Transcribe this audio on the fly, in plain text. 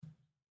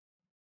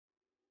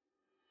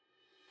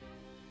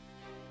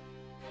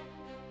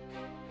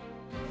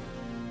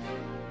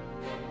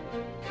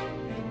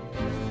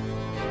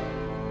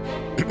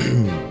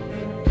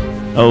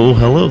Oh,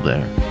 hello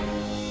there.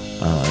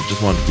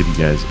 Just wanted to give you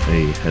guys a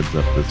heads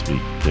up this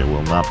week. There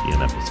will not be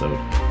an episode.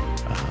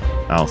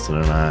 Allison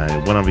and I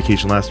went on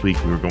vacation last week.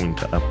 We were going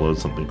to upload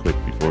something quick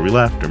before we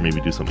left, or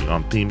maybe do something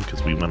on theme,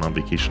 because we went on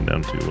vacation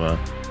down to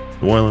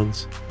New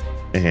Orleans,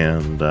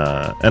 and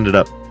ended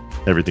up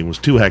everything was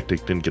too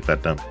hectic, didn't get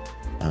that done.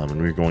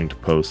 And we were going to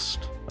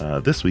post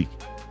this week,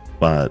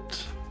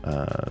 but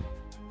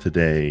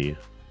today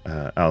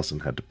Allison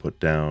had to put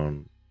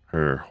down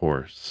her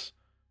horse,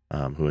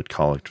 who had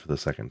colicked for the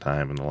second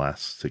time in the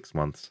last 6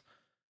 months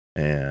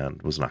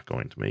and was not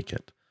going to make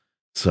it.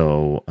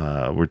 So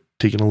we're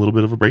taking a little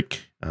bit of a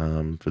break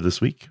for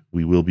this week.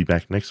 We will be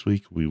back next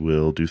week. We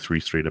will do 3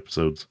 straight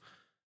episodes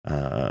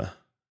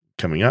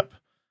coming up.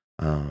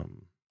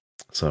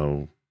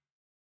 So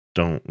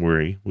don't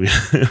worry, we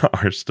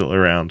are still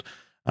around.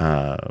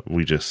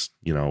 We just,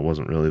 it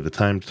wasn't really the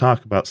time to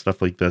talk about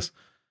stuff like this,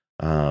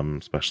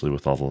 especially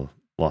with all the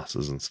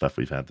losses and stuff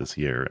we've had this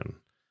year, and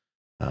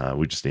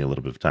we just need a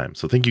little bit of time.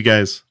 So thank you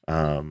guys.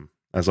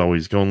 As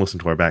always, go and listen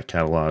to our back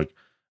catalog,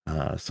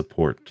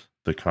 support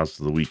the cause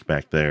of the week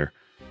back there.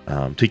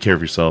 Take care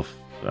of yourself,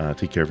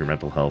 take care of your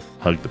mental health,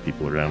 hug the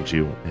people around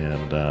you,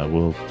 and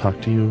we'll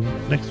talk to you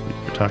next week,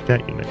 or talk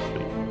at you next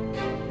week.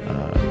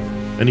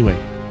 Anyway,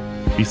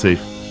 be safe,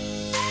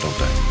 don't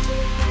die.